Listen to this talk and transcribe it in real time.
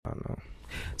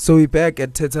So we're back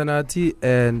at Tetanati,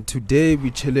 and today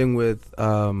we're chilling with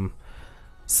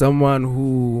someone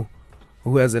who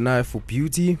has an eye for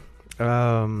beauty. Who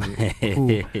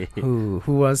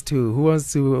wants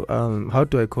to how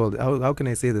do I call it? How can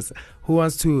I say this? Who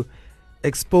wants to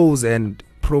expose and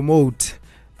promote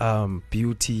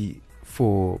beauty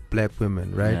for black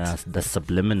women, right? Yeah, the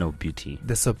subliminal beauty.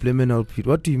 The subliminal beauty.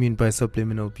 What do you mean by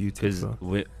subliminal beauty? Because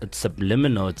it's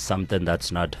subliminal, it's something that's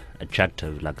not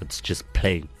attractive, like it's just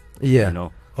plain. Yeah. You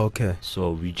know? Okay.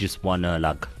 So we just wanna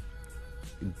like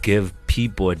give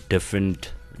people a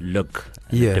different look,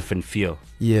 and a different feel.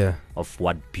 Yeah. Of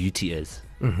what beauty is.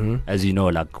 Mm-hmm. As you know,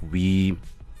 like we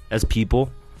as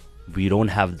people, we don't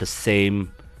have the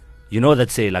same,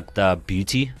 let's say like the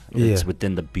beauty it's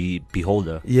within the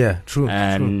beholder. Yeah, true.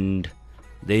 And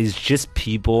there's just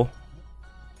people,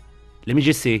 let me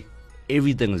just say,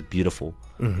 everything is beautiful,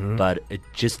 but it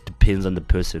just depends on the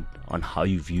person, on how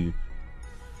you view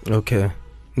the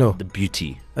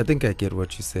beauty. I think I get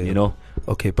what you say.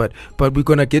 Okay, but we're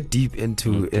gonna get deep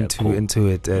into it and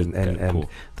cool.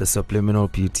 the subliminal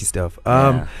beauty stuff.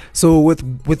 So with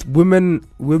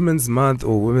Women's Month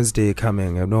or Women's Day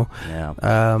coming,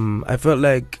 I felt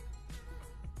like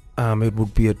it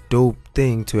would be a dope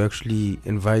thing to actually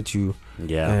invite you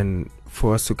and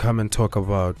for us to come and talk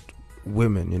about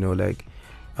women,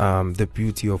 the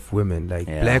beauty of women, like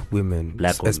black women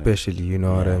especially, you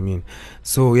know what I mean?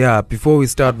 So before we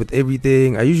start with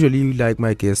everything, I usually like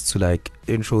my guests to like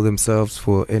intro themselves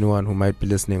for anyone who might be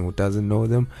listening who doesn't know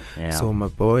them. So my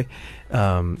boy,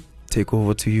 take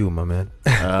over to you, my man.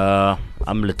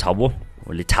 I'm Letabo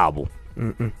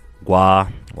Gwa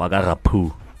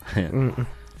Wagarapu.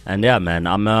 And man,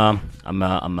 I'm a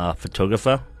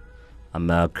photographer. I'm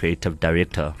a creative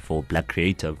director for Black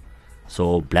Creative.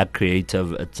 So Black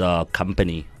Creative, it's a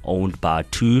company owned by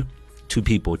two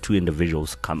people, two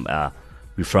individuals. We're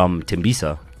from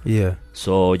Tembisa. Yeah.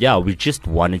 So we just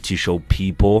wanted to show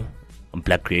people on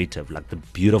Black Creative, like the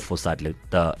beautiful side, like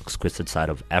the exquisite side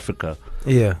of Africa.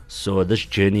 Yeah. So this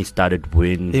journey started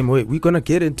when... Hey, wait, we're gonna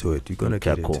get into it. Into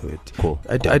it. Cool.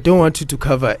 I don't want you to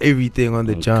cover everything on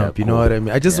the jump. You know what I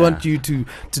mean? I just want you to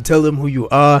tell them who you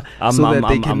are, so that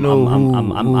they can know who.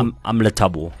 I'm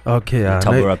Letabo. Okay.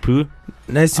 Letabo Rapu.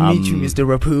 Nice to meet you, Mr.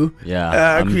 Rapu.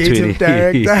 Yeah. I'm creative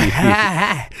director.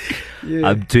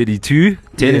 I'm 22,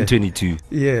 10 and 22.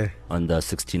 Yeah. On the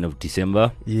 16th of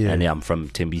December. Yeah. And I'm from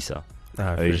Tembisa.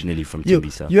 Originally from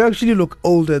Tembisa. You actually look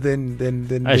older than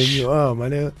you are,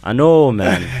 man. I know,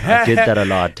 man. I get that a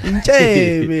lot.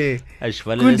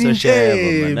 But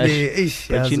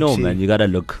man, you gotta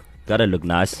look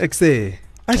nice.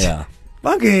 Yeah.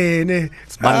 Okay,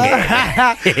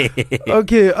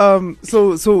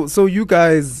 so you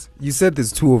guys, you said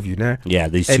there's two of you, nah? Yeah,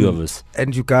 there's two of us.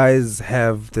 And you guys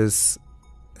have this,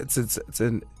 it's a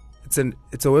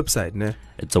website, nah?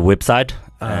 It's a website.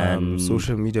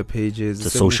 Social media pages.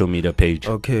 It's a social media page.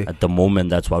 Okay. At the moment,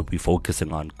 that's what we're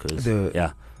focusing on.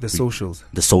 The socials.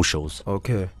 The socials.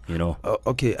 Okay.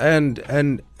 Okay.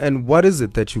 And what is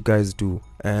it that you guys do?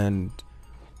 And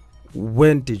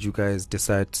when did you guys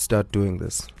decide to start doing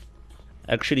this?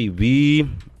 Actually, we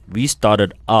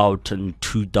started out in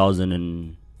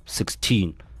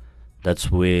 2016. That's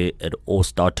where it all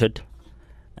started.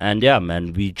 And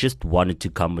man, we just wanted to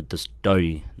come with a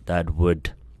story that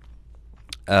would,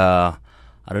 I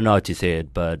don't know how to say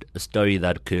it, but a story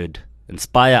that could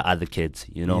inspire other kids,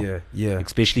 Yeah.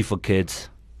 Especially for kids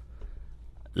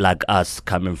like us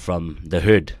coming from the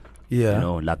hood. Yeah.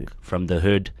 From the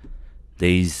hood,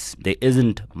 there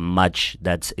isn't much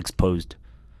that's exposed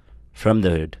from the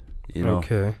hood,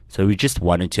 Okay. So we just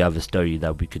wanted to have a story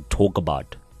that we could talk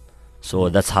about. So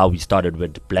that's how we started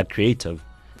with Black Creative.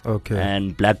 Okay.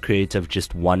 And Black Creative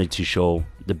just wanted to show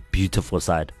the beautiful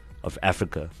side of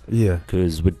Africa. Yeah.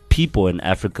 Because with people in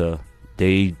Africa,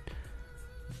 they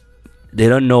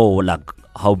don't know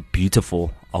how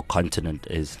beautiful our continent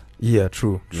is. Yeah,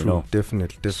 true.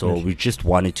 Definitely. So we just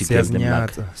wanted to give them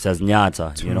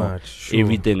Saznyata, Sure.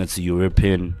 Everything is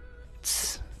European,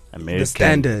 it's American. The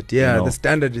standard, the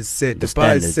standard is set. The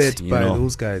bar is set by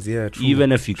those guys. Yeah, true.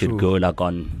 Even if you could go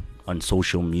on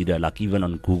social media, even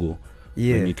on Google.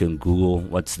 Yeah. When you can Google,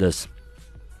 what's this?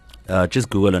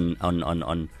 Just Google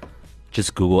on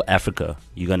just Google Africa.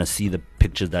 You're gonna see the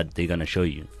pictures that they're gonna show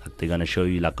you. They're gonna show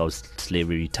you our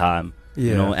slavery time.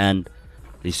 And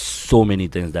there's so many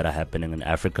things that are happening in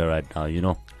Africa right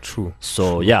now. True.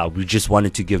 So we just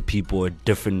wanted to give people a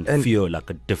different feel, a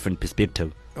different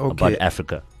perspective about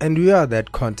Africa. And we are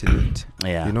that continent.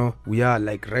 Yeah. We are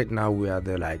right now. We are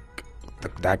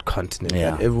that continent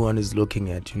that everyone is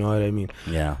looking at. You know what I mean?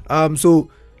 Yeah. So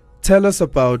tell us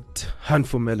about Hunt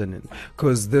for Melanin,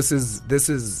 because this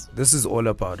is all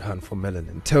about Hunt for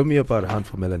Melanin. Tell me about Hunt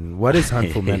for Melanin. What is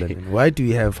Hunt for Melanin? Why do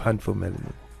you have Hunt for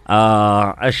Melanin?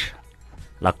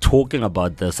 Like talking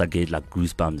about this, I get like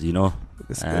goosebumps, you know.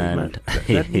 And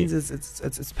that means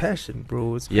it's passion,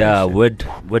 bro. It's passion. Yeah,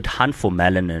 with Hunt for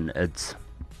Melanin, it's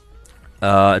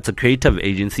a creative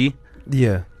agency.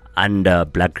 Yeah. And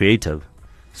Black Creative.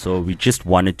 So we just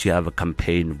wanted to have a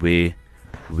campaign where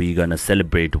we're gonna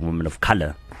celebrate women of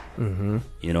color,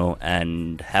 you know,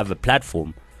 and have a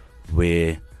platform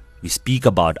where we speak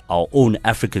about our own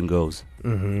African girls,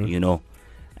 you know,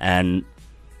 and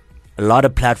a lot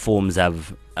of platforms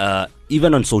have,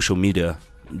 even on social media,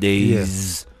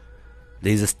 there's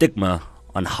a stigma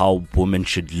on how women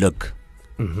should look,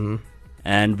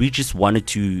 and we just wanted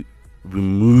to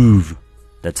remove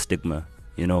that stigma,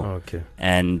 you know,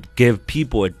 and give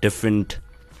people a different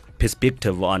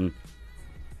perspective on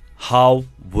how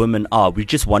women are. We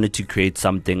just wanted to create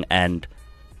something and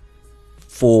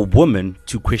for women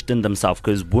to question themselves,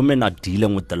 because women are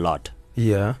dealing with a lot.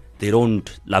 Yeah. They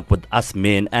don't, like with us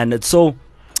men, and it's so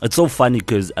funny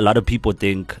because a lot of people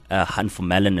think Hunt for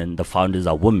Melanin, the founders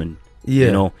are women,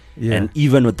 you know, and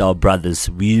even with our brothers,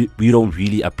 we don't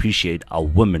really appreciate our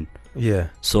women. Yeah.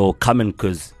 So coming,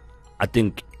 because I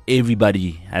think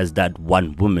everybody has that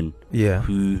one woman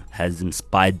who has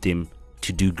inspired them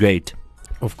to do great.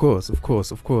 Of course.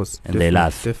 In their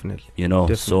life. Definitely. You know,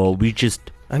 definitely. So we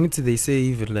just... I need to, they say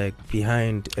even like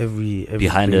behind every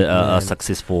behind a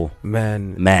successful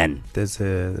man there's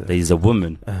a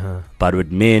woman. But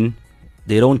with men,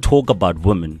 they don't talk about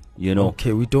women, you know.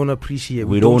 Okay, we don't appreciate.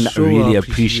 We don't really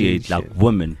appreciate like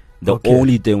women. The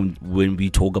only thing when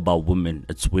we talk about women,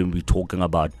 it's when we're talking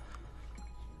about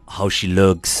how she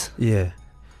looks. Yeah.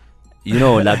 You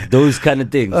know, like those kind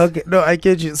of things. Okay, no, I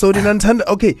get you. So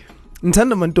okay. It's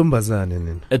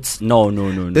no.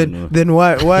 Then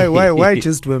why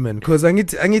just women? Because I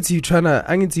need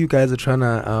you guys are trying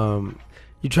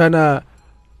to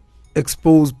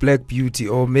expose black beauty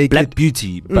or make black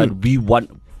beauty, but we want,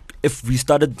 if we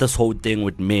started this whole thing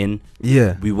with men,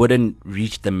 we wouldn't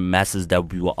reach the masses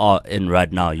that we are in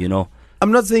right now, you know.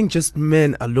 I'm not saying just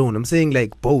men alone. I'm saying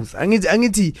like both. I need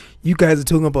you guys are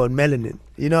talking about melanin.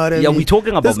 You know what I mean? Yeah, we're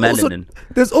talking about melanin.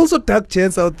 There's also dark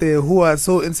gents out there who are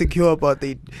so insecure about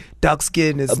their dark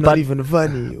skin. It's not even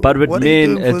funny. But with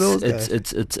men,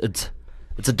 it's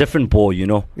a different ball, you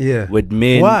know. Yeah. With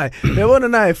men, why? They want to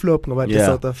know flop about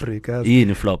South Africa.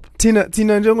 In flop. Tina.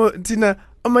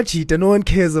 I'm a cheater. No one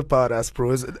cares about us,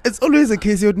 bro. It's always a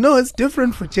case. No, it's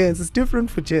different for chance. It's different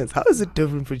for chance. How is it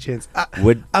different for chance?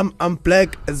 I'm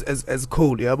black as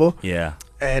cold, yeah, bro. Yeah.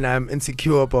 And I'm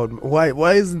insecure about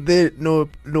why isn't there no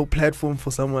platform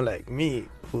for someone like me,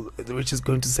 which is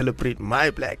going to celebrate my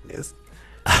blackness,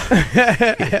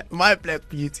 my black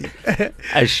beauty.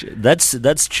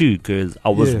 That's true, because I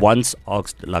was once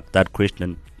asked like that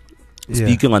question.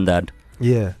 Speaking on that,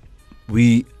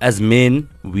 we as men,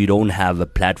 we don't have a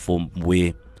platform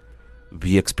where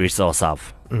we express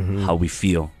ourselves, how we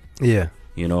feel. Yeah.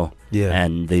 You know. Yeah.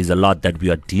 And there's a lot that we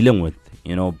are dealing with,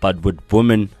 you know. But with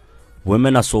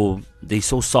women are so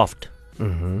soft,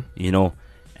 you know,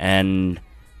 and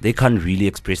they can't really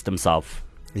express themselves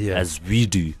as we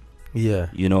do. Yeah.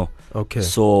 You know. Okay.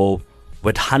 So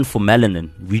with Hunt for Melanin,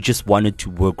 we just wanted to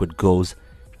work with girls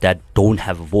that don't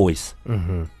have a voice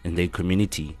in their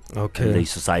community, in their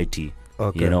society.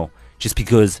 You know, just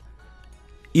because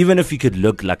even if you could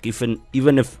look like,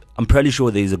 even if I'm pretty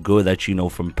sure there's a girl that you know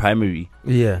from primary.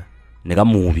 Yeah. Nega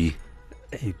movie.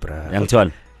 Hey, bruh. And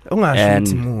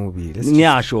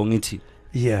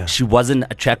yeah, she wasn't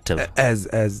attractive as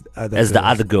the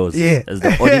other girls. Yeah. As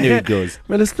the ordinary girls.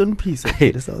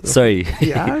 Sorry.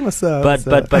 Yeah,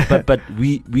 but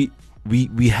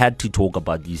we had to talk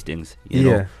about these things, you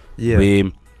know. Yeah.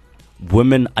 Where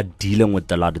women are dealing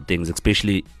with a lot of things,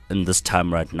 especially in this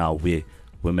time right now where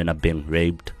women are being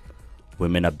raped,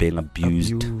 women are being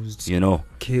abused, you know,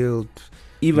 killed,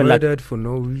 even murdered for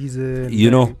no reason, you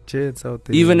know. Out there,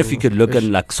 even if you could look at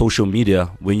like social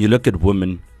media, when you look at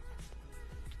women,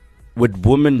 with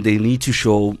women they need to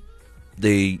show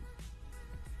their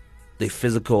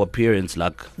physical appearance,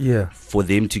 like for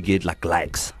them to get like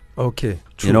likes. Okay,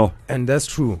 true. You know, and that's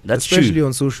true. That's especially true.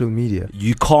 On social media.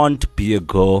 You can't be a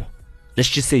girl. Let's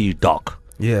just say you're dark.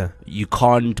 Yeah. You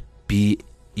can't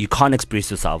express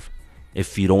yourself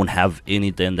if you don't have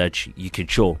anything that you can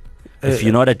show. If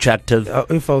you're not attractive,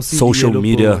 social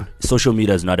media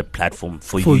is not a platform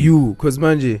for you. For you, because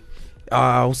manje,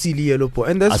 I'll see the yellow ball,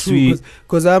 and that's true.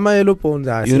 Because I'm a yellow ball,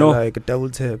 you know, like a double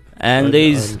tap. And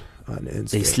there's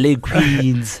slave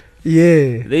queens.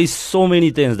 Yeah. There's so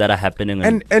many things that are happening.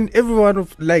 And everyone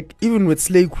of like even with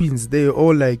slay queens, they're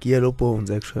all like yellow bones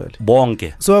actually.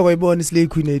 Bonke. So I born slay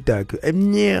queen a dark. I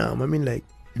mean like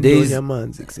there's like I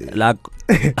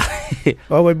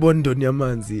born Donya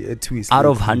Manzi a twist. Out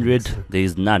of 100,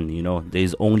 there's none, you know.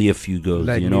 There's only a few girls,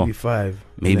 like you know.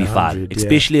 Maybe five.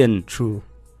 Especially in true.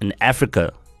 In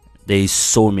Africa, there's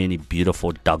so many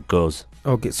beautiful dark girls.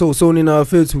 Okay, so Nina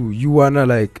Fetu, you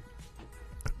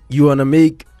wanna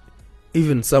make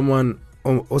even someone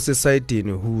or society, you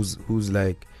know, who's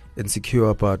like insecure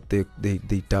about the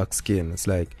dark skin. It's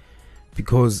like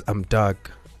because I'm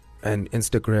dark and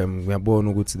Instagram we are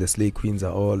born with the slay queens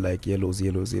are all like yellows.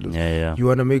 Yeah. You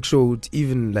wanna make sure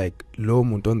even like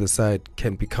Lomund on the side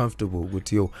can be comfortable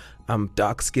with I'm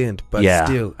dark skinned but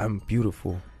still I'm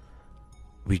beautiful.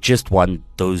 We just want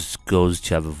those girls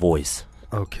to have a voice.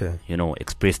 Okay. You know,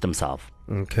 express themselves.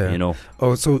 Okay. You know.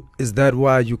 Oh, so is that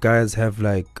why you guys have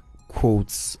like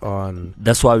quotes on?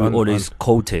 That's why we're always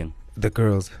quoting the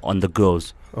girls. On the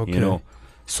girls. Okay. You know.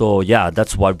 So yeah,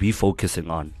 that's what we're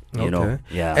focusing on. You know.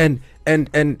 Yeah.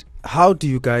 And how do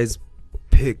you guys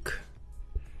pick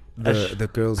the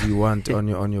girls you want on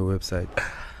your website?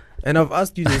 And I've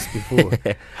asked you this before.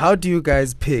 How do you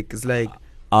guys pick? It's like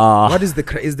what is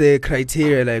the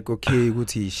criteria like, okay,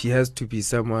 Guti, she has to be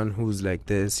someone who's like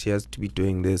this, she has to be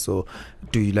doing this, or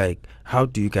how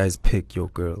do you guys pick your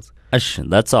girls?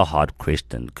 That's a hard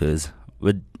question because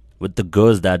with the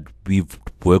girls that we've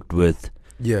worked with,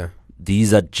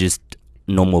 these are just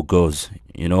normal girls,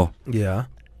 you know? Yeah.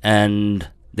 And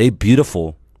they're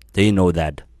beautiful. They know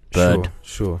that. But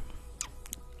sure.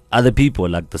 Other people,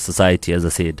 like the society, as I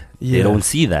said, they don't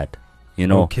see that. You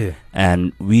know,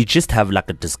 and we just have like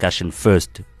a discussion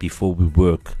first before we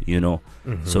work, you know,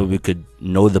 so we could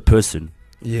know the person,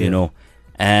 you know,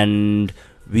 and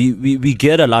we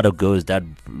get a lot of girls that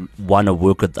want to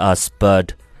work with us,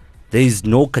 but there's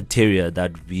no criteria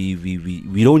that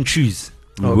we don't choose.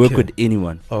 We work with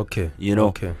anyone. You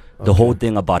know, the whole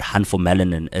thing about Hunt for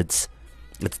Melanin, it's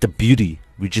the beauty.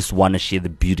 We just want to share the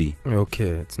beauty. Okay,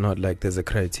 it's not like there's a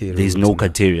criteria. There's no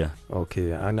criteria.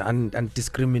 Okay, and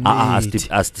discriminate.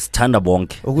 Asithanda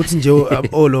bonke. Ukuthi nje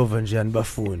all over nje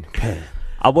anibafuni phela.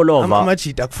 Abolova.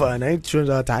 Amachita kufana. It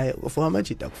out hayi for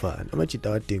amachita kufana. Amachita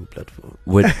wading platform.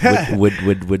 With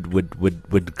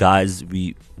guys,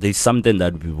 there's something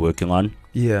that we're working on.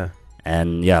 Yeah.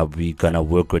 And yeah, we're gonna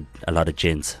work with a lot of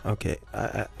gents. Okay,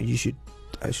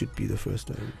 I should be the first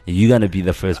one. You're gonna be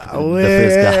the first guy.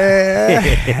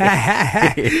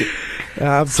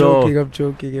 I'm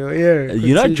joking. Yeah,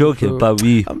 you're not joking, but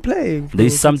I'm playing.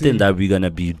 There's something that we're gonna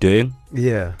be doing.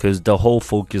 Yeah. Because the whole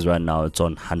focus right now it's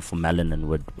on Hunt for Melanin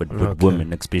with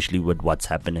women, especially with what's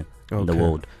happening in the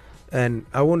world. And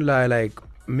I won't lie, like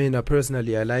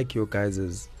personally, I like your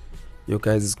guys's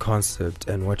concept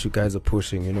and what you guys are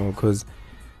pushing. You know, because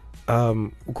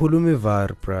ukhuluma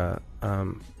ivar,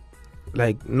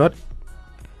 like not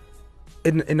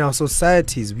in our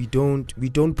societies we don't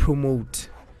promote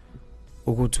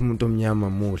ukuthi umuntu omnyama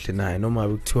muhle naye noma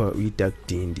kuthiwa uyi-dark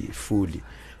dandy fully.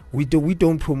 We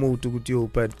don't promote ukuthi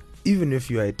but even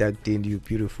if you are a dark dandy you're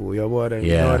beautiful. You know what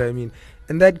I mean?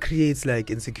 And that creates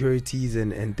like insecurities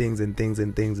and things, you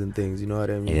know what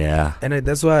I mean? Yeah. And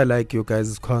that's why I like your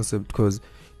guys' concept, because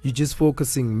you're just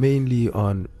focusing mainly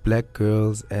on black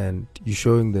girls and you're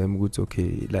showing them what's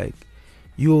okay, like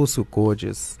you're also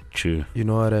gorgeous. True. You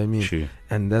know what I mean? True.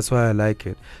 And that's why I like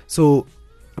it. So,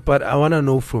 but I want to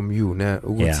know from you now,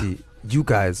 you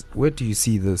guys, where do you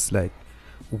see this? Like,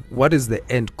 what is the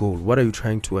end goal? What are you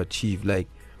trying to achieve? Like,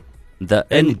 the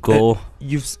end goal.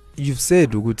 You've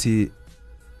said, Uguti,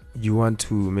 you want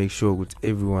to make sure that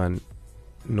everyone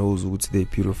knows Uguti they're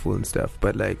beautiful and stuff.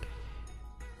 But like,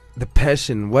 the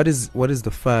passion, what is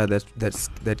the fire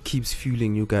that keeps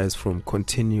fueling you guys from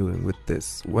continuing with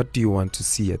this? What do you want to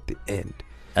see at the end?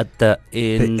 At the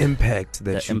end, the impact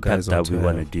that we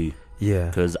want to do. Yeah,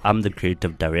 because I'm the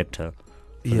creative director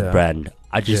for the brand.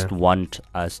 I just want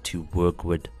us to work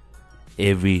with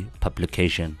every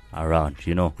publication around.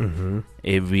 You know,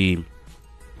 every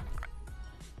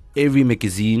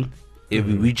magazine.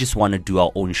 We just want to do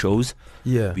our own shows.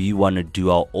 Yeah, we want to do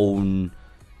our own.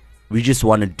 We just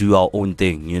want to do our own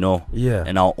thing, you know,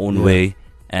 in our own way.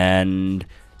 And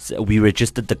so we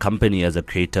registered the company as a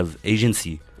creative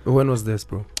agency. When was this,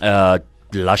 bro?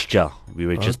 Last year. We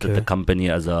registered the company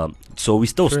as a... So we're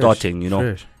still starting, you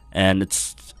know. And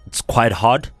it's quite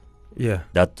hard. Yeah.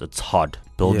 It's hard.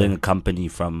 Building a company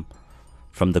from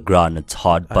the ground, it's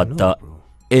hard. But the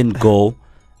end goal,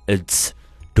 it's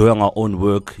doing our own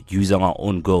work, using our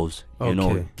own goals. You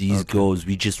know, these goals,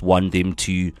 we just want them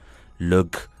to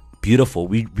look beautiful.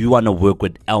 We want to work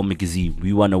with Elle Magazine.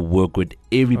 We want to work with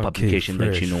every publication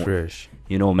fresh, that you know. Fresh.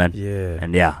 You know, man. Yeah.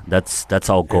 And yeah, that's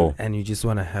our goal. And you just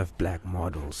want to have black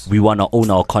models. We want to own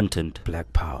our content.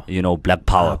 Black power. You know, black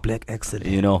power. Black excellence.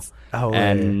 You know.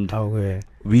 And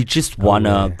we just want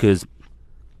to, because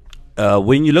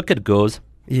when you look at girls,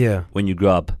 when you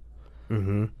grow up,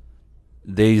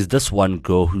 there's this one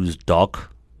girl who's dark.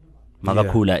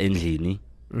 Makakula endlini.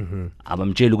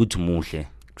 Abamtshela ukuthi muhle.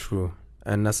 True.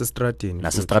 And nasestratini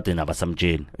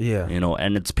abasamtsheli. Yeah. You know,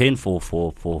 and it's painful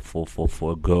for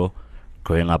a girl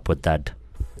growing up with that.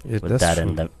 In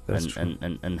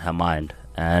her mind.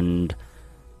 And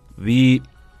we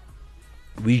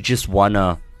just want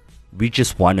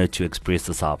her to express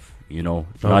herself, you know,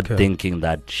 not thinking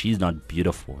that she's not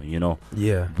beautiful, you know.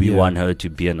 Yeah. We want her to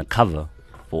be on the cover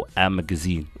for our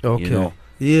magazine, you know.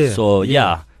 Yeah. So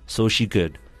so she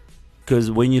could.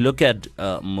 Because when you look at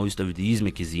most of these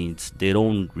magazines, they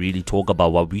don't really talk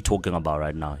about what we're talking about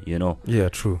right now, you know. Yeah,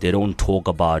 true. They don't talk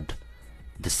about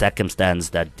the circumstance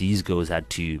that these girls had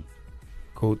to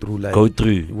go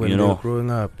through when you know, they were growing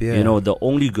up. Yeah. You know, the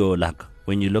only girl, like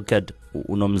when you look at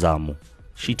Unomzamo,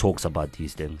 she talks about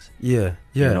these things. Yeah.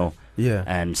 You know. Yeah.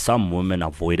 And some women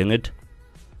avoiding it,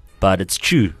 but it's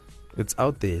true. It's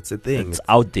out there. It's a thing. It's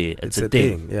out there. It's a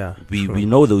thing. Yeah. We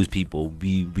know those people.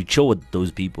 We chill with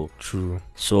those people. True.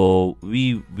 So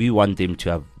we want them to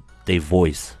have their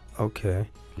voice. Okay.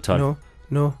 No.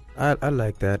 I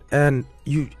like that. And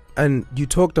you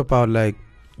talked about like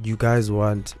you guys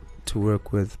want to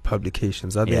work with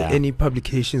publications. Are there any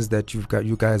publications that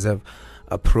you guys have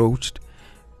approached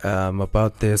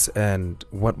about this, and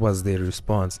what was their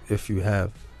response, if you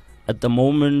have? At the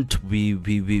moment,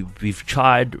 we've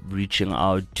tried reaching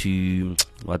out to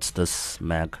what's this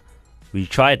mag? We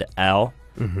tried Al,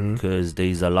 because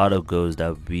there's a lot of girls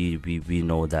that we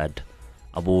know that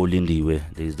Abo Lindy,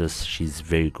 there's this, she's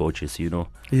very gorgeous, you know.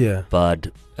 Yeah. But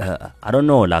I don't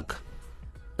know, like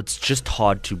it's just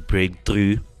hard to break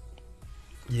through.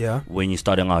 Yeah. When you're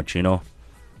starting out, you know.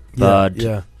 But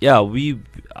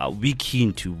we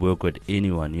keen to work with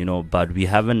anyone, you know, but we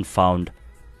haven't found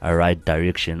a right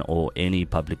direction or any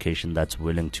publication that's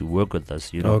willing to work with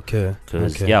us, you know. Okay.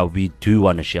 Because we do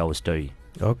want to share our story.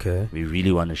 Okay. We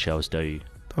really want to share our story.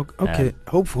 Okay.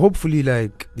 Hopefully,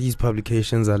 like these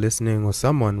publications are listening, or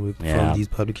someone from these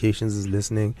publications is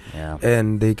listening,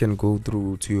 and they can go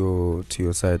through to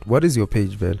your site. What is your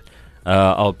page, Vel?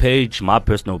 Our page, my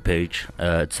personal page,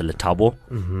 it's Letabo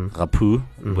Rapu,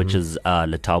 which is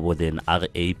Letabo, then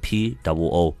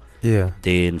RAPOO. Yeah.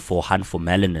 Then for Hunt for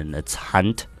Melanin, it's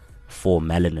Hunt for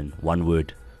Melanin, one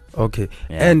word. Okay.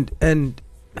 Yeah. And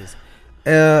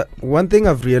one thing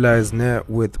I've realized now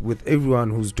with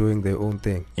everyone who's doing their own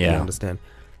thing, you understand,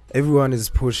 everyone is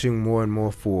pushing more and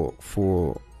more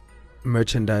for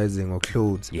merchandising or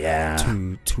clothes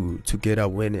to get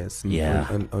awareness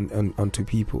onto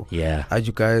people. Yeah. Are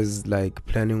you guys like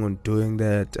planning on doing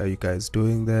that? Are you guys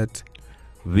doing that?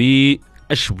 We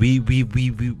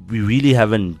really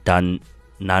haven't done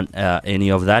any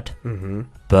of that,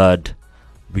 but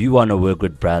we want to work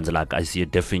with brands like I See It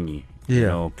Differently, you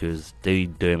know, because they're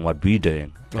doing what we're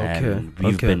doing, and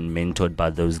we've been mentored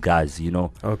by those guys, you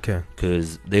know. Okay.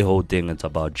 Because their whole thing is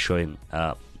about showing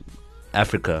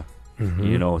Africa,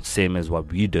 you know, same as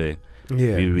what we're doing.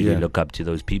 Yeah. We really look up to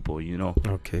those people, you know.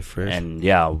 Okay, fresh. And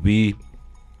we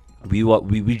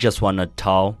just want to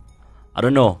tell. I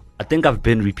don't know. I think I've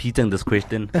been repeating this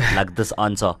question, like this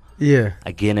answer,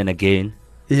 again and again.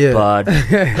 Yeah. But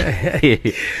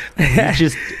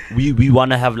we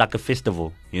want to have like a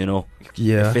festival, you know.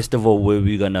 Yeah. A festival where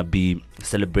we're gonna be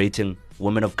celebrating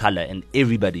women of color and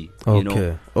everybody. You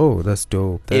know. Oh, that's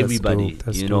dope. That's everybody. Dope.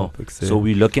 That's you dope. know. So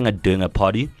we're looking at doing a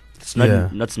party. It's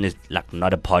not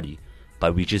not a party,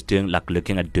 but we're just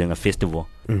looking at doing a festival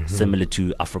similar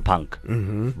to Afropunk,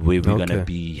 where we're gonna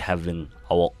be having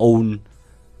our own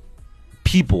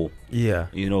people,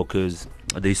 you know, because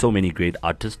there's so many great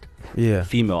artists,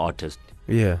 female artists,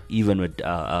 even with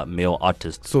male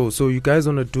artists. So you guys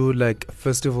want to do like a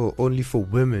festival only for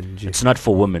women? It's not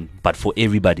for women, but for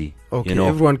everybody. Okay, you know?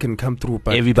 Everyone can come through,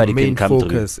 but everybody the main can come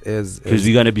focus through because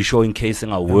we're gonna be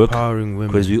showcasing our work, empowering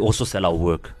women, because we also sell our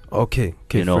work. Okay,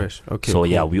 you know? Fresh. Okay, so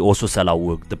cool. we also sell our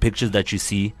work. The pictures that you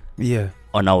see,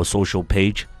 on our social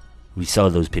page, we sell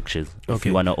those pictures. If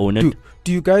you want to own it.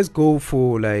 Do you guys go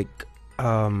for like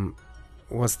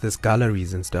what's this,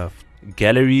 galleries and stuff?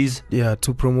 Galleries,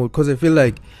 to promote, because I feel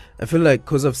like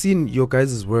because I've seen your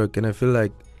guys' work, and I feel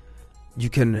like you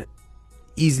can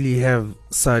easily have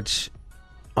such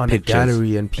on pictures. A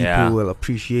gallery, and people will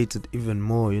appreciate it even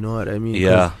more, you know what I mean?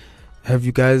 Have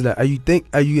you guys are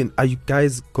you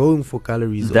guys going for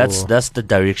galleries? That's the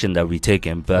direction that we're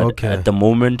taking. But at the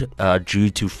moment, due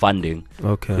to funding,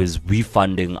 because we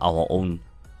funding our own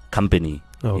company,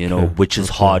 which is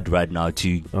hard right now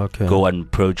to go and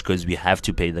approach, because we have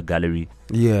to pay the gallery.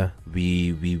 Yeah,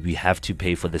 we have to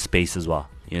pay for the space as well.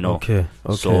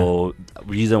 So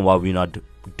reason why we're not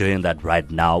doing that right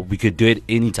now, we could do it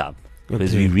anytime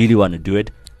because we really want to do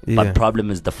it. But problem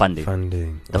is the funding.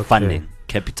 Funding.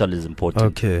 Capital is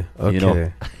important.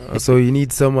 So you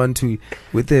need someone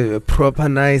with a proper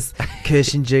nice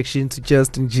cash injection to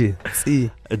just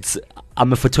see.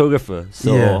 I'm a photographer,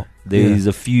 so there's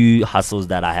a few hustles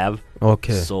that I have.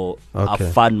 So I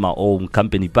fund my own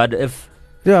company. But if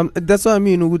that's what I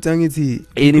mean.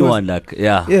 Anyone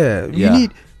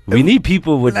we need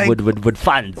people with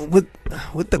funds.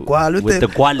 With the quality. With the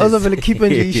quality. Also, when keep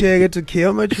you share to care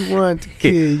how much you want.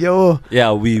 We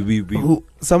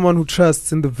someone who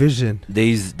trusts in the vision.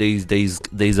 There's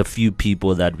a few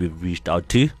people that we've reached out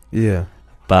to. Yeah.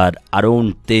 But I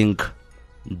don't think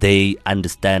they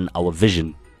understand our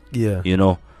vision. Yeah.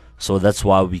 So that's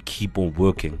why we keep on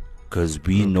working, because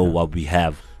we know what we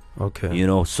have.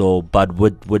 So but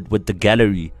with the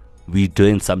gallery, we're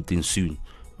doing something soon.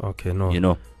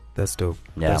 That's dope.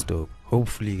 Yeah. That's dope.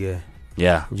 Hopefully,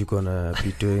 you're gonna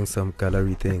be doing some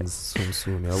gallery things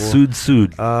soon.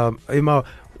 Soon. Emma,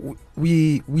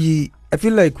 I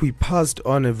feel like we passed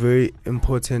on a very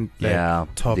important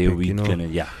topic.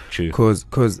 True.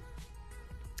 Because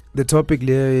the topic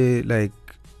there, like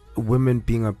women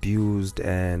being abused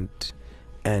and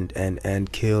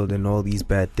killed and all these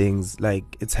bad things,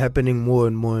 like it's happening more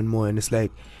and more and more, and it's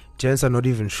like gents are not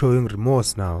even showing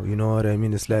remorse now. You know what I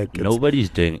mean? It's like nobody's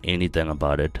doing anything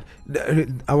about it.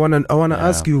 I wanna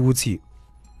ask you, Wuti,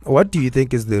 what do you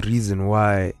think is the reason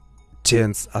why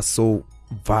gents are so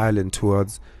violent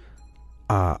towards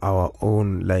our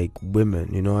own like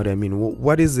women? You know what I mean?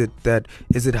 What is it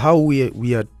how we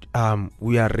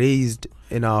are raised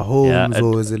in our homes,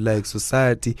 or is it like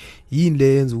society?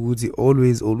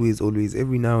 Always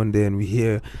every now and then we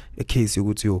hear a case,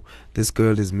 this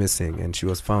girl is missing and she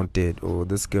was found dead, or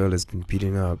this girl has been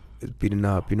beaten up,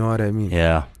 you know what I mean?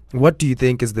 Yeah. What do you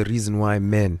think is the reason why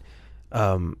men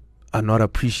are not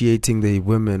appreciating their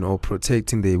women or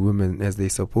protecting their women as they're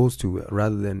supposed to,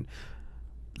 rather than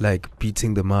like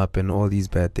beating them up and all these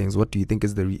bad things? What do you think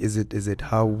is is it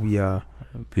how we are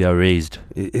raised?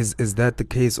 Is that the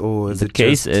case, or is the it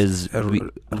case just is a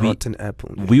rotten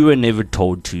apple? We were never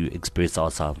told to express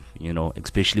ourselves,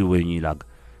 especially when you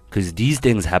because these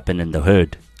things happen in the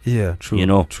herd. Yeah,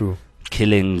 true. True.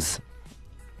 Killings,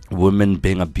 women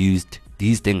being abused,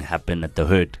 these things happen at the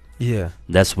herd. Yeah.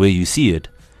 That's where you see it,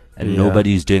 and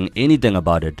nobody's doing anything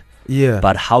about it. Yeah.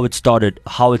 But how it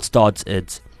starts,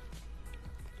 it's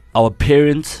our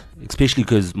parents, especially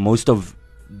because most of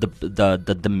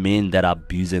the men that are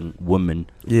abusing women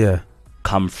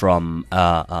come from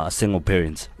single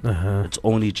parents. It's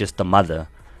only just the mother,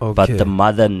 but the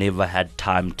mother never had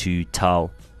time to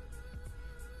tell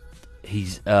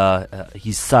his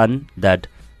son that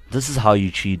this is how you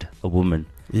treat a woman.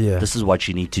 This is what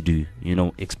you need to do.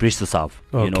 Express yourself.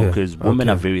 Because women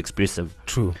are very expressive.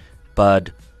 True.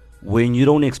 But when you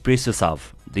don't express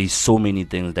yourself, there's so many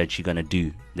things that you're gonna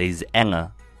do. There's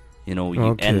anger.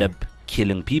 You end up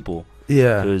killing people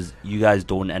because you guys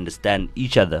don't understand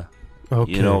each other.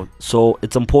 So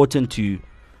it's important to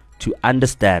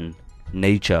understand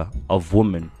nature of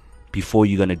women before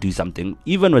you're gonna do something.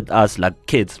 Even with us, like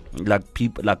kids, like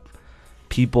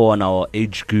people in our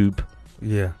age group,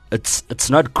 it's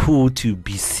not cool to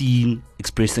be seen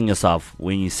expressing yourself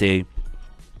when you say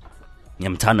I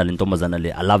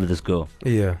love this girl.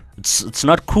 It's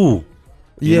not cool.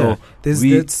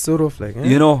 That's sort of like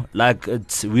we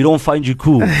don't find you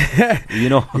cool.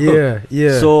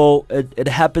 So it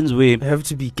happens where you have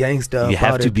to be gangster. You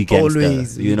have to be gangster.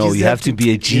 Always. You have to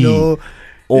be a G all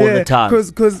the time.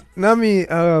 Because Nami,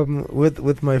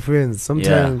 with my friends,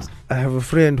 sometimes I have a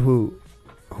friend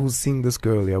who's seeing this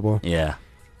girl, Yeah.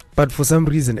 But for some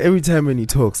reason, every time when he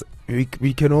talks, we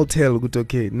can all tell,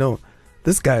 no,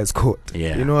 this guy is caught.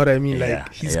 You know what I mean?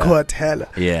 Like, he's caught hella.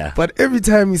 But every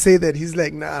time you say that, he's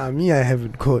like, nah, me, I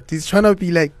haven't caught. He's trying to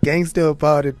be like gangster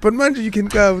about it. But man, you can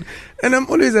come. And I'm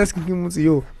always asking him,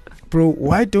 yo, bro,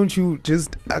 why don't you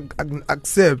just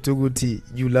accept Uguti,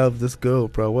 you love this girl,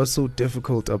 bro? What's so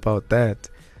difficult about that?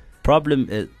 Problem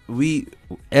is, we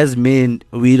as men,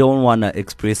 we don't want to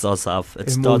express ourselves.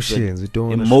 Emotions. We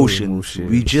don't emotions.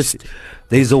 We just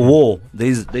there's a war.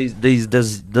 There's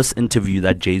this interview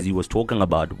that Jay-Z was talking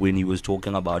about when he was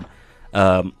talking about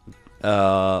on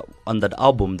that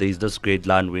album. There's this great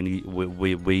line when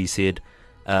where he said,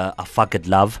 I fuck at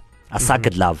love. I suck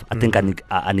at love. I think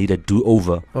I need a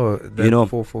do-over. Oh, that you know,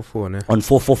 444, ne? on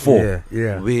 444.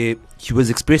 Yeah. Where he was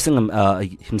expressing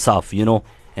himself, you know,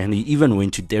 and he even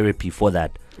went to therapy for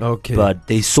that. Okay. But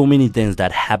there's so many things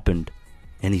that happened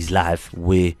in his life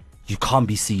where you can't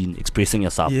be seen expressing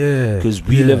yourself. Yeah. Because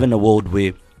we live in a world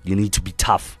where you need to be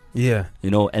tough. Yeah.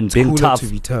 You know, and It's being cooler tough, to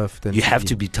be tough than you have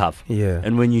to be tough. Yeah.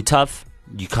 And when you're tough,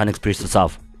 you can't express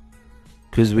yourself.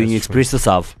 Because when That's you true. express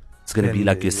yourself, it's going to be Then,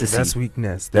 like your sissy. That's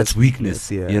weakness. That's weakness,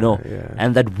 Yeah. you know. Yeah.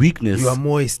 And that weakness, You are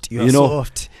moist. You are you know,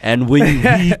 soft. and when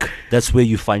you're weak, that's where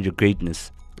you find your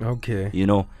greatness, Okay. you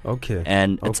know. Okay.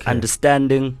 And it's Okay.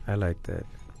 understanding. I like that.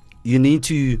 You need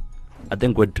to, I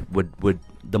think, what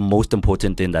the most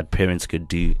important thing that parents could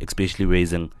do, especially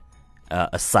raising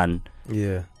a son,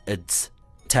 Yeah. it's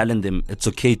telling them it's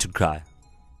okay to cry.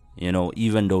 You know,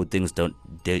 even though things don't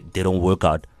work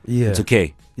out, Yeah. it's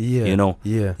okay. Yeah. You know,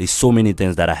 Yeah. there's so many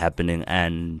things that are happening,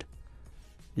 and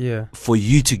Yeah. for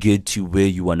you to get to where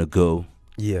you want to go,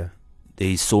 Yeah.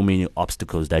 there's so many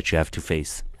obstacles that you have to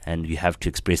face, and you have to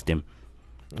express them.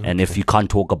 And if you can't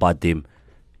talk about them,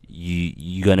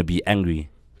 you're gonna be angry,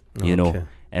 you know. Okay.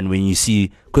 And when you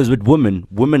see, because with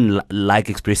women like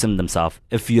expressing themselves.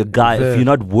 If you're a guy, Vele. if you're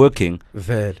not working,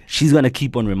 Vele. she's gonna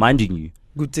keep on reminding you.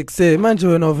 Kuthi manje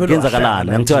wena uvela Kuyenzakalani,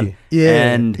 wahlala ngiyangithola? nje.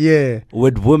 Yeah. And Yeah.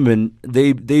 with women,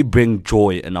 they bring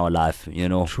joy in our life, you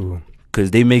know, True.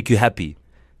 because they make you happy.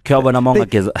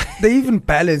 They even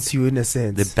balance you in a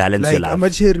sense. They balance like, your life. I'm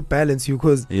actually balance you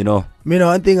because You know,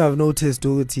 one thing I've noticed,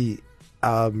 Uguti,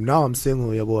 now I'm single,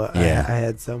 yabo. Yeah. I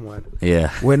had someone.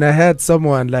 yeah. When I had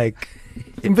someone like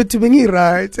in between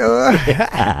right. So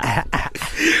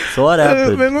what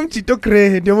happened?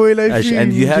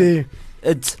 And you had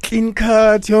it's clean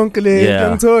cut, yonkle,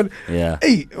 Yeah. young yeah.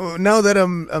 Hey, now that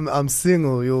I'm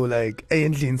single, you're like, hey,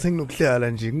 endlini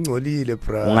senginokuhlala nje ngingcolile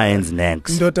bra. Ungayenzi next.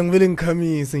 Indoda ngivele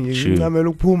ngikhamise nje True. ngicamela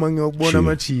ukupuma ngiyokubona True,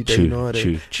 amachita, true, you know what I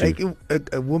true, mean? true. Like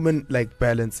a woman like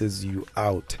balances you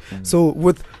out. So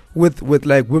with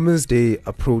like Women's Day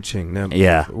approaching,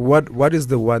 Yeah. what is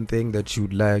the one thing that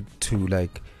you'd like to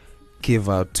like give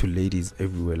out to ladies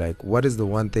everywhere? Like what is the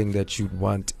one thing that you'd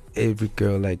want every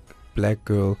girl, like black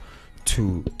girl,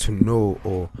 to know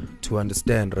or to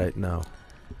understand right now?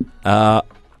 Our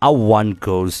one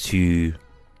goes to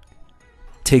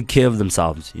take care of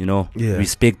themselves, you know, Yeah.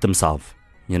 respect themselves,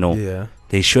 you know. Yeah.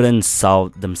 They shouldn't sell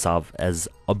themselves as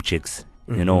objects,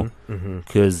 you know,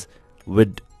 because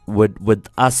with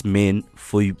us men,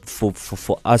 for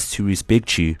us to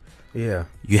respect you, Yeah.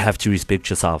 you have to respect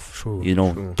yourself. True, you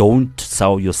know, true. don't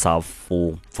sell yourself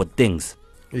for things.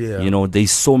 Yeah. You know,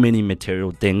 there's so many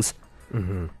material things,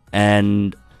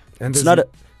 and it's not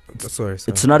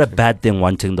it's not a bad thing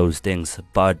wanting those things,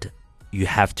 but you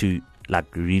have to like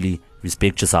really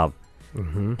respect yourself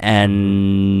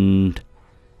and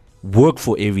work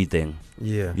for everything.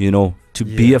 Yeah. You know, to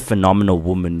be Yeah. a phenomenal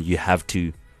woman, you have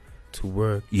to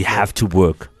work. you have to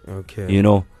work. Okay. You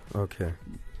know, Okay.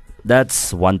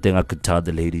 that's one thing I could tell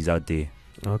the ladies out there.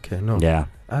 Okay. No. Yeah.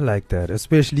 I like that,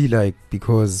 especially like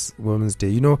because Women's Day,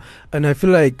 you know, and I feel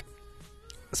like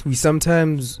we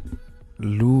sometimes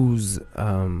lose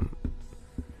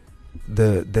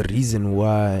the reason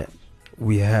why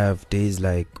we have days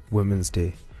like Women's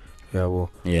Day. Yeah,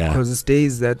 well, Yeah. because it's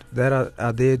days that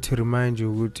are there to remind you,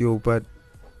 with you, but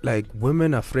like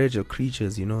women are fragile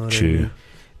creatures, you know what I mean?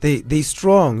 They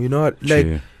strong, you know, like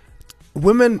True.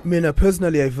 women.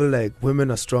 Personally, I feel like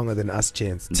women are stronger than us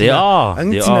gents. They are.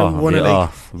 They are. wanna They like,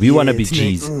 are. We want to be it's like,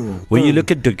 G's. When you look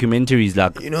at documentaries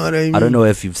like, you know what I mean? I don't know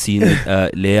if you've seen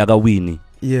Leaga Winnie,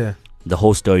 Yeah. the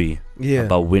whole story Yeah.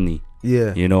 about Winnie.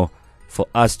 Yeah. You know, for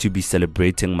us to be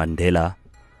celebrating Mandela,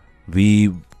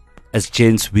 we as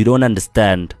gents, we don't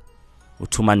understand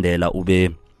to Mandela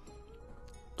ube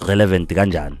relevant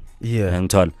kanjani. Yeah.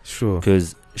 Ngithola, Sure.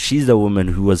 because she's the woman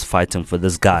who was fighting for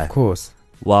this guy Of course.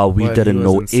 while we While he didn't was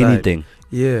know inside. anything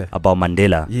Yeah. about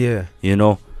Mandela. Yeah. You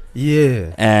know,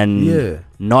 Yeah. and Yeah.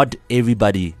 not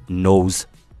everybody knows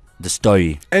the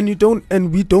story. And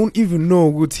we don't even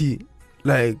know, Guti,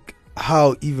 like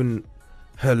how even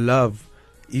her love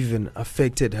even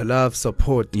affected her love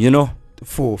support You know,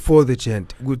 for the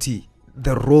gent, Guti,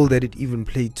 the role that it even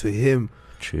played to him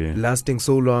true. lasting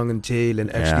so long in jail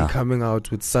and actually Yeah. coming out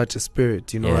with such a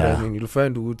spirit, you know what I Yeah. mean? You'll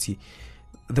find Guti,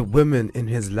 the women in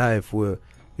his life were,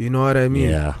 you know what I mean?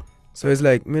 Yeah, So it's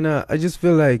like, Mina, I just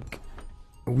feel like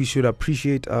we should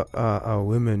appreciate our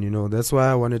women, you know. That's why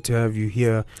I wanted to have you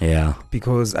here, yeah,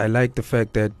 because I like the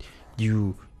fact that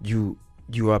you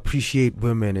appreciate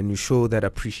women and you show that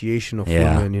appreciation of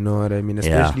Yeah. women, you know what I mean? Yeah.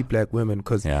 Especially black women,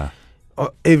 because yeah,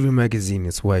 every magazine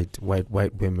is white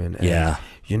women. And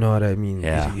you know what I mean?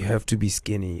 Yeah. You have to be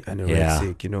skinny and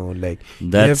sick, you know, like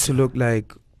you have to look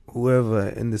like whoever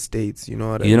in the States, you know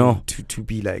what I mean? To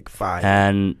be like fire.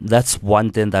 And that's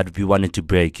one thing that we wanted to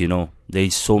break, you know.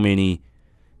 There's so many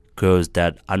girls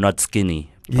that are not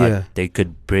skinny, but they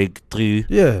could break through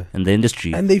in the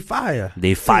industry. And they fire.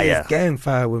 There's gang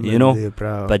fire women, you know.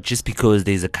 But just because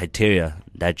there's a criteria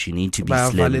that you need to be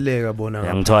slim.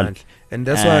 And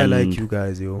that's why I like you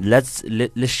guys, yo. Let's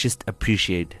just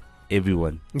appreciate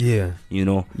everyone. Yeah. You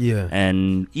know? Yeah.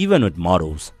 And even with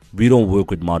models, we don't work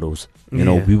with models. You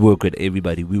know, we work with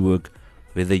everybody. We work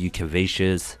whether you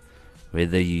curvaceous,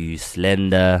 whether you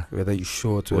slender, whether you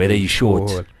short,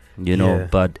 you know.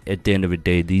 But at the end of the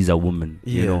day, these are women.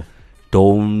 You know,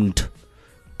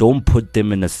 don't put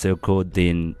them in a circle,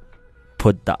 then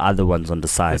put the other ones on the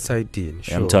side.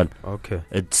 I'm telling. Okay.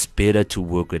 It's better to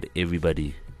work with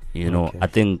everybody. You know, I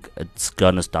think it's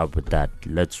gonna start with that.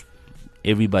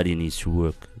 Everybody needs to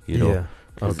work. You know,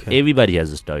 everybody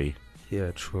has a story.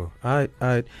 Yeah, true. I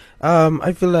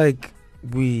feel like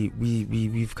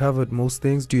we've covered most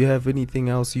things. Do you have anything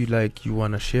else you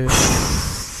wanna share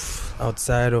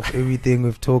outside of everything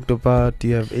we've talked about? Do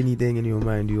you have anything in your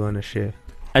mind you wanna share?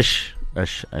 Ash.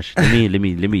 Let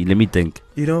me think.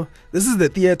 You know, this is the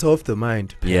theater of the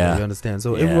mind. Yeah, you understand.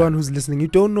 So everyone who's listening, you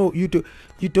don't know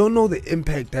the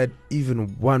impact that even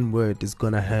one word is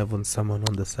gonna have on someone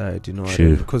on the side. You know,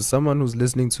 because someone who's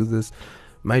listening to this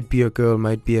might be a girl,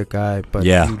 might be a guy, but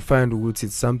you find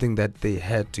it's something that they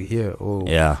had to hear, or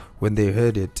when they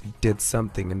heard it did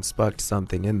something and sparked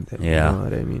something in them. You know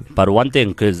what I mean? But one thing,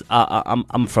 because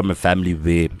I'm from a family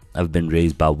where I've been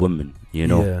raised by women. You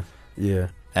know. Yeah.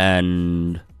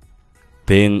 And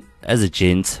being as a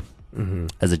gent,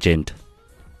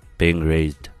 being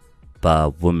raised by a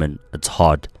woman, it's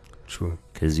hard. True.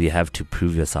 Because you have to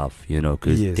prove yourself, you know,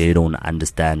 because they don't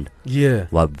understand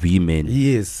what women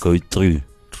go through.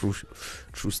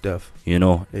 True stuff. You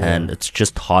know, and it's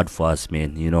just hard for us,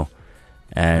 man, you know.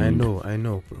 And I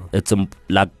know, bro. It's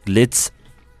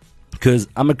because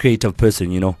I'm a creative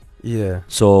person, you know. Yeah.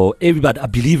 So everybody, I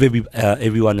believe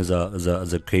everyone is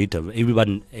a creative.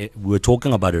 Everyone, we're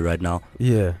talking about it right now.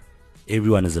 Yeah.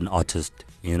 Everyone is an artist,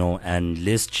 you know, and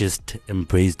let's just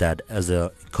embrace that as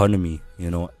a economy, you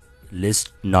know.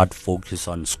 Let's not focus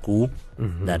on school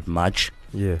that much.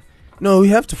 Yeah. No, we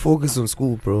have to focus on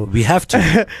school, bro. We have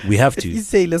to. You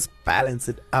say let's balance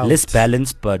it out. Let's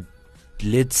balance, but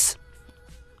let's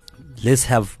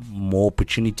have more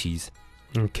opportunities.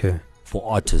 Okay. For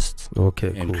artists,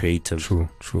 and creative, true,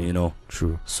 you know,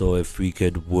 true. So if we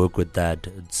could work with that,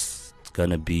 it's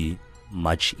gonna be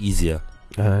much easier,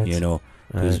 you know,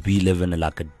 because we live in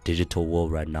a digital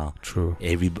world right now. True.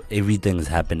 Everything is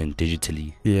happening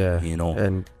digitally. Yeah. You know,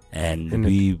 and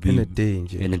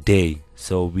in a day.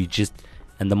 So we just,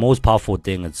 and the most powerful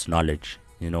thing is knowledge.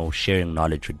 You know, sharing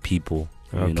knowledge with people.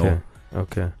 You know,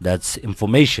 that's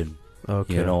information.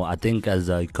 Okay. You know, I think as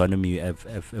an economy, if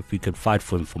we could fight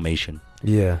for information,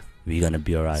 we're gonna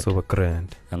be alright. So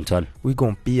grand. We're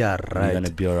gonna be alright. We're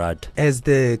gonna be alright. As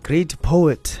the great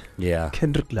poet,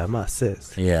 Kendrick Lamar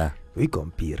says, we're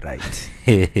gonna be right.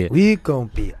 We're gonna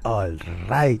be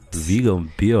alright. We're gonna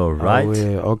be alright.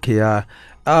 Okay.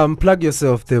 Plug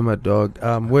yourself there, my dog.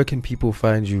 Where can people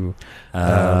find you?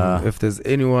 If there's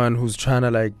anyone who's trying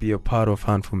to be a part of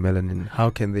Hunt for Melanin, how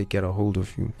can they get a hold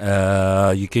of you?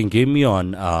 You can get me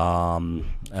on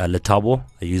Letabo.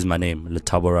 I use my name,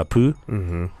 Letabo Rapu.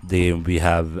 Then we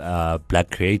have Black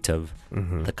Creative,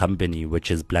 the company, which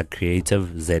is Black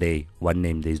Creative ZA. One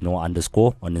name. There's no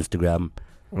underscore on Instagram,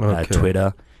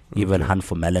 Twitter, even Hunt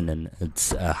for Melanin.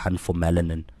 It's Hunt for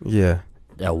Melanin. Yeah.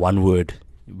 One word.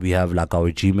 We have our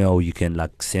Gmail. You can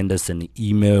send us an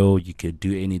email. You could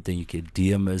do anything. You could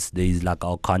DM us. There's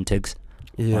our contacts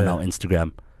on our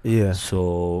Instagram. Yeah.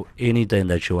 So anything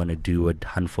that you want to do with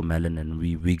Hunt for Melanin,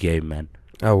 we game, man.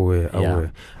 I will.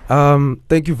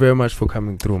 Thank you very much for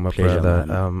coming through, my brother.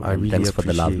 I really thanks appreciate for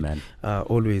the love, man.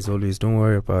 Always. Don't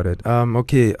worry about it.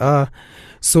 Okay.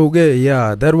 So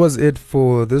that was it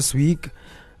for this week.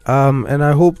 And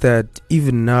I hope that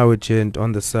even now, gent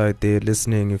on the side there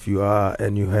listening, if you are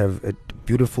and you have a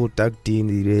beautiful duck dean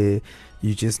there,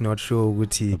 you're just not sure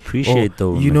what he appreciate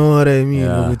though. You know what I mean?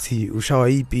 Ushawa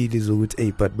ipili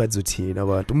zokuthi but bazothina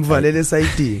abantu umvalele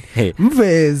side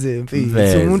mveze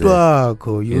mfethu umuntu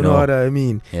wakho, you know what I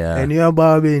mean? And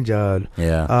uyababe njalo.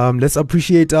 Let's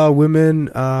appreciate our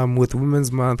women with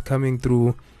Women's Month coming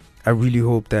through. I really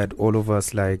hope that all of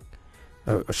us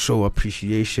show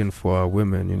appreciation for our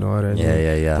women, you know what I mean?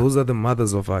 Yeah. Those are the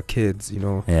mothers of our kids, you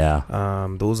know. Yeah.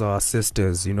 Those are our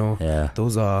sisters, you know. Yeah.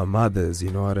 Those are our mothers,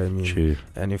 you know what I mean? True.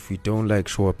 And if we don't like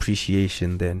show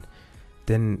appreciation, then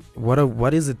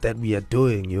what is it that we are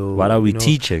doing, yo? What are we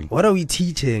teaching? What are we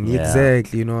teaching? Yeah.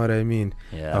 Exactly, you know what I mean?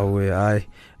 Yeah.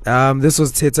 This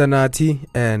was Teta Nati,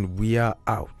 and we are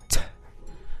out.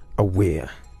 Aware.